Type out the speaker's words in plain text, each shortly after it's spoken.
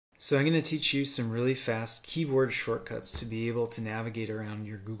So I'm going to teach you some really fast keyboard shortcuts to be able to navigate around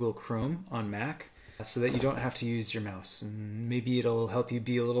your Google Chrome on Mac so that you don't have to use your mouse. And maybe it'll help you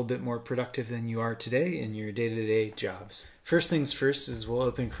be a little bit more productive than you are today in your day-to-day jobs. First things first is we'll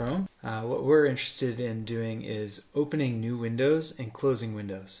open Chrome. What we're interested in doing is opening new windows and closing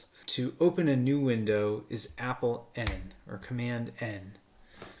windows. To open a new window is Apple N or Command N.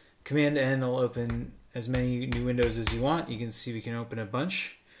 Command N will open as many new windows as you want. You can see we can open a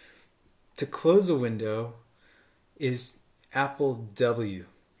bunch. To close a window is Apple W.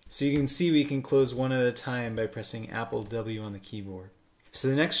 So you can see we can close one at a time by pressing Apple W on the keyboard. So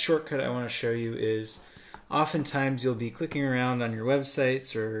the next shortcut I want to show you is oftentimes you'll be clicking around on your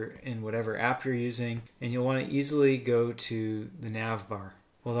websites or in whatever app you're using, and you'll want to easily go to the Nav Bar.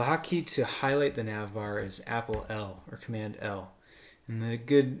 Well, the hotkey to highlight the Nav Bar is Apple L or Command L. And the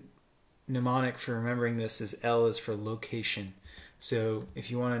good mnemonic for remembering this is L is for location. So if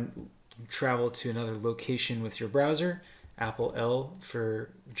you want to travel to another location with your browser, Apple L for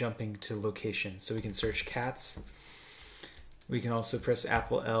jumping to location. So we can search cats. We can also press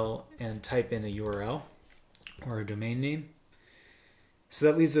Apple L and type in a URL or a domain name. So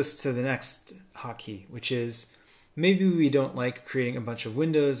that leads us to the next hotkey, which is maybe we don't like creating a bunch of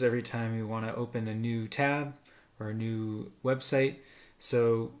windows every time we want to open a new tab or a new website.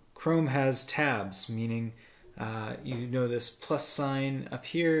 So Chrome has tabs, meaning you know this plus sign up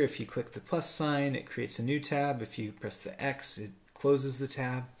here. If you click the plus sign, it creates a new tab. If you press the X, it closes the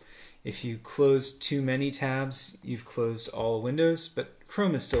tab. If you close too many tabs, you've closed all windows, but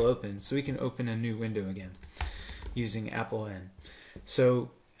Chrome is still open, so we can open a new window again using Apple N. So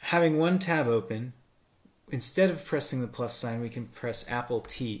having one tab open, instead of pressing the plus sign, we can press Apple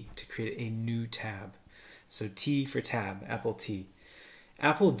T to create a new tab. So T for tab, Apple T.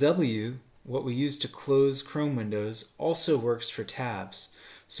 Apple W, what we use to close Chrome windows, also works for tabs.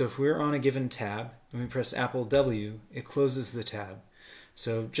 So if we're on a given tab and we press Apple W, it closes the tab.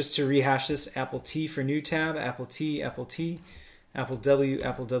 So just to rehash this, Apple T for new tab, Apple T, Apple T, Apple W,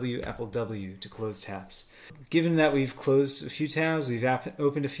 Apple W, Apple W to close tabs. Given that we've closed a few tabs, we've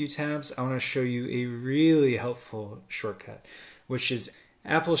opened a few tabs, I want to show you a really helpful shortcut, which is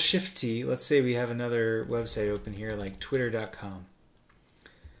Apple Shift+T. Let's say we have another website open here like twitter.com.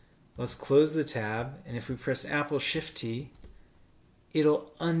 Let's close the tab, and if we press Apple Shift+T,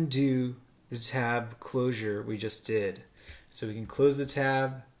 it'll undo the tab closure we just did. So we can close the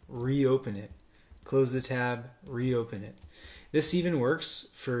tab, reopen it. Close the tab, reopen it. This even works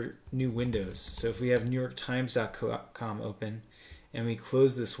for new windows. So if we have NewYorkTimes.com open and we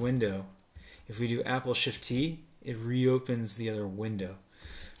close this window, if we do Apple Shift+T, it reopens the other window.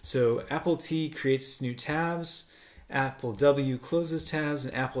 So Apple T creates new tabs, Apple W closes tabs,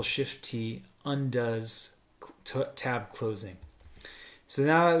 and Apple Shift+T undoes tab closing. So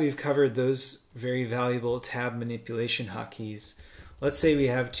now that we've covered those very valuable tab manipulation hotkeys, let's say we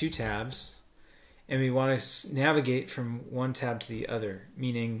have two tabs and we want to navigate from one tab to the other,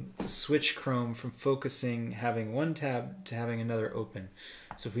 meaning switch Chrome from focusing having one tab to having another open.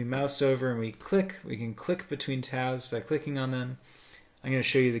 So if we mouse over and we can click between tabs by clicking on them. I'm going to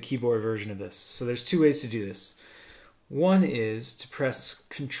show you the keyboard version of this. So there's two ways to do this. One is to press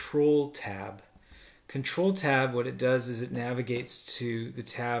Ctrl+tab. Ctrl+tab, what it does is it navigates to the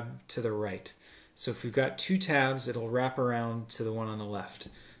tab to the right. So if we've got two tabs, it'll wrap around to the one on the left.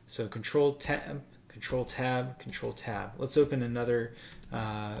 So Ctrl+tab, Ctrl+tab, Ctrl+tab. Let's open another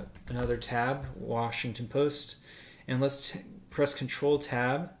tab, Washington Post, and let's press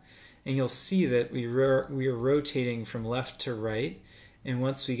Ctrl+tab, and you'll see that we are rotating from left to right. And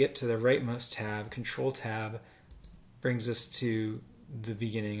once we get to the rightmost tab, Ctrl+tab brings us to the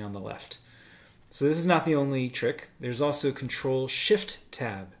beginning on the left. So this is not the only trick. There's also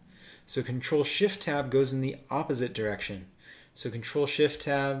Ctrl+shift+tab. So Ctrl+shift+tab goes in the opposite direction. So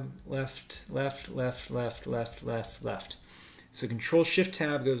Ctrl+shift+tab, left, left, left, left, left, left, left. So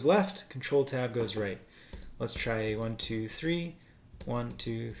Ctrl+shift+tab goes left, Ctrl+tab goes right. Let's try 1, 2, 3, 1,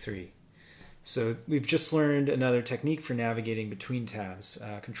 2, 3. So we've just learned another technique for navigating between tabs.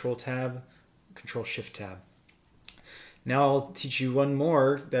 Ctrl+tab, Ctrl+shift+tab. Now I'll teach you one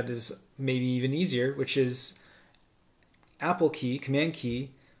more that is maybe even easier, which is Apple key, Command key,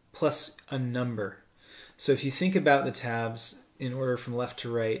 plus a number. So if you think about the tabs in order from left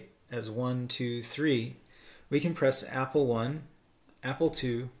to right as 1, 2, 3, we can press Apple 1, Apple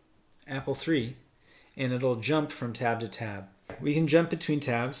 2, Apple 3, and it'll jump from tab to tab. We can jump between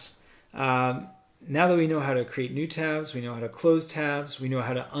tabs. Now that we know how to create new tabs, we know how to close tabs, we know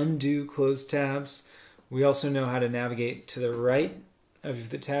how to undo closed tabs, we also know how to navigate to the right of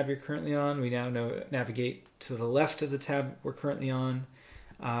the tab you're currently on. We now know navigate to the left of the tab we're currently on.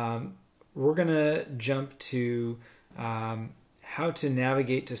 we're going to jump to how to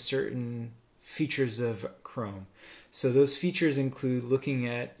navigate to certain features of Chrome. So those features include looking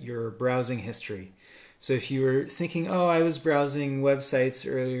at your browsing history. So if you were thinking, oh, I was browsing websites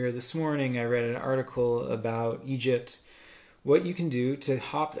earlier this morning, I read an article about Egypt, what you can do to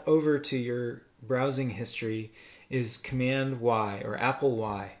hop over to your browsing history is Command Y or Apple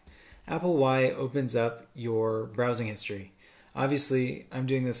Y. Apple Y opens up your browsing history. Obviously, I'm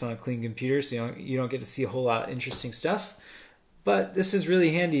doing this on a clean computer, so you don't get to see a whole lot of interesting stuff. But this is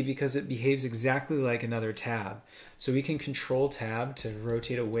really handy because it behaves exactly like another tab. So we can Ctrl+tab to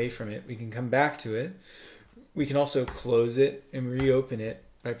rotate away from it. We can come back to it. We can also close it and reopen it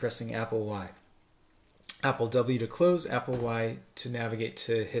by pressing Apple Y. Apple W to close, Apple Y to navigate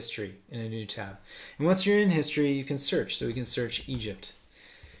to history in a new tab. And once you're in history, you can search. So we can search Egypt.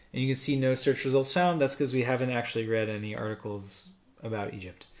 And you can see no search results found. That's because we haven't actually read any articles about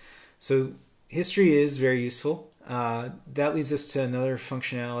Egypt. So history is very useful. That leads us to another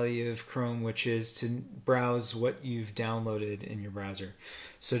functionality of Chrome, which is to browse what you've downloaded in your browser.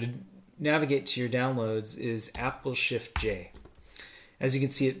 So to navigate to your downloads is Shift+J. As you can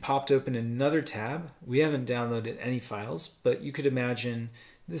see, it popped open another tab. We haven't downloaded any files, but you could imagine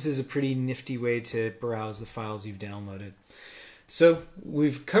this is a pretty nifty way to browse the files you've downloaded. So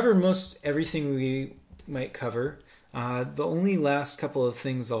we've covered most everything we might cover. The only last couple of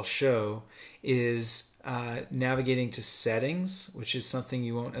things I'll show is navigating to settings, which is something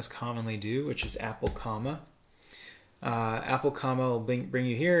you won't as commonly do, which is Apple comma. Apple comma will bring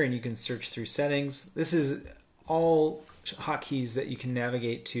you here and you can search through settings. This is all hotkeys that you can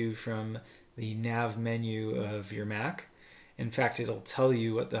navigate to from the nav menu of your Mac. In fact, it'll tell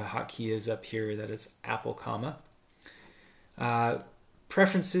you what the hotkey is up here, that it's Apple comma.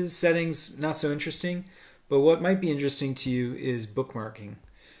 Preferences, settings, not so interesting, but what might be interesting to you is bookmarking.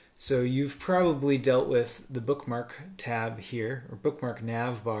 So you've probably dealt with the bookmark tab here, or bookmark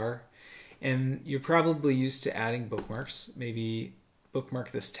nav bar, and you're probably used to adding bookmarks. Maybe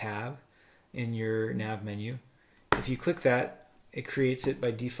bookmark this tab in your nav menu. If you click that, it creates it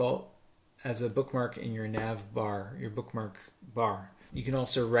by default as a bookmark in your nav bar, your bookmark bar. You can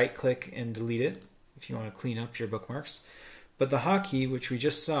also right click and delete it if you want to clean up your bookmarks. But the hotkey, which we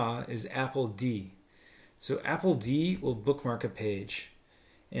just saw, is Apple D. So Apple D will bookmark a page.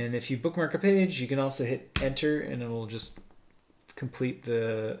 And if you bookmark a page, you can also hit enter and it will just complete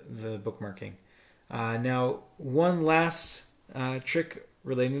the bookmarking. Now, one last trick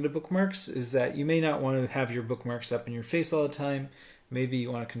relating to bookmarks is that you may not want to have your bookmarks up in your face all the time. Maybe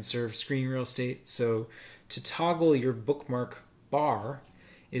you want to conserve screen real estate. So to toggle your bookmark bar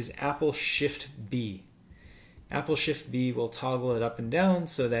is Apple Shift+B. Apple Shift+B will toggle it up and down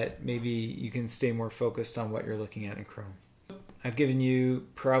so that maybe you can stay more focused on what you're looking at in Chrome. I've given you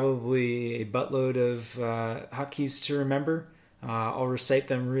probably a buttload of hotkeys to remember. I'll recite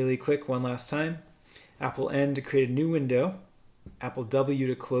them really quick one last time. Apple N to create a new window. Apple W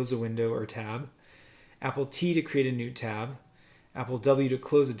to close a window or tab. Apple T to create a new tab. Apple W to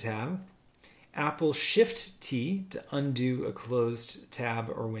close a tab. Apple Shift+T to undo a closed tab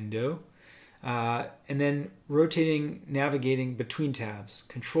or window. And then rotating, navigating between tabs.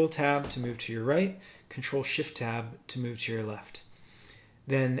 Ctrl+tab to move to your right, Ctrl+shift+tab to move to your left.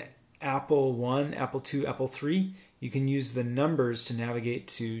 Then Apple 1, Apple 2, Apple 3, you can use the numbers to navigate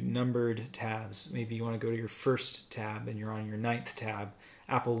to numbered tabs. Maybe you want to go to your first tab and you're on your 9th tab.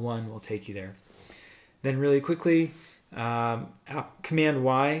 Apple 1 will take you there. Then really quickly, Command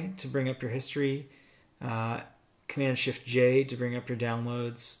Y to bring up your history, Command Shift+J to bring up your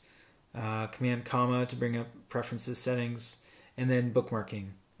downloads, Command comma to bring up preferences settings, and then bookmarking.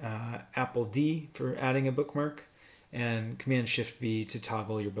 Apple D for adding a bookmark, and Command Shift+B to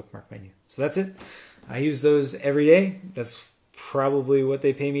toggle your bookmark menu. So that's it. I use those every day. That's probably what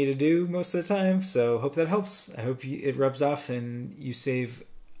they pay me to do most of the time, so hope that helps. I hope it rubs off and you save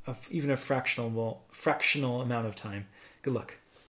even a fractional amount of time. Good luck.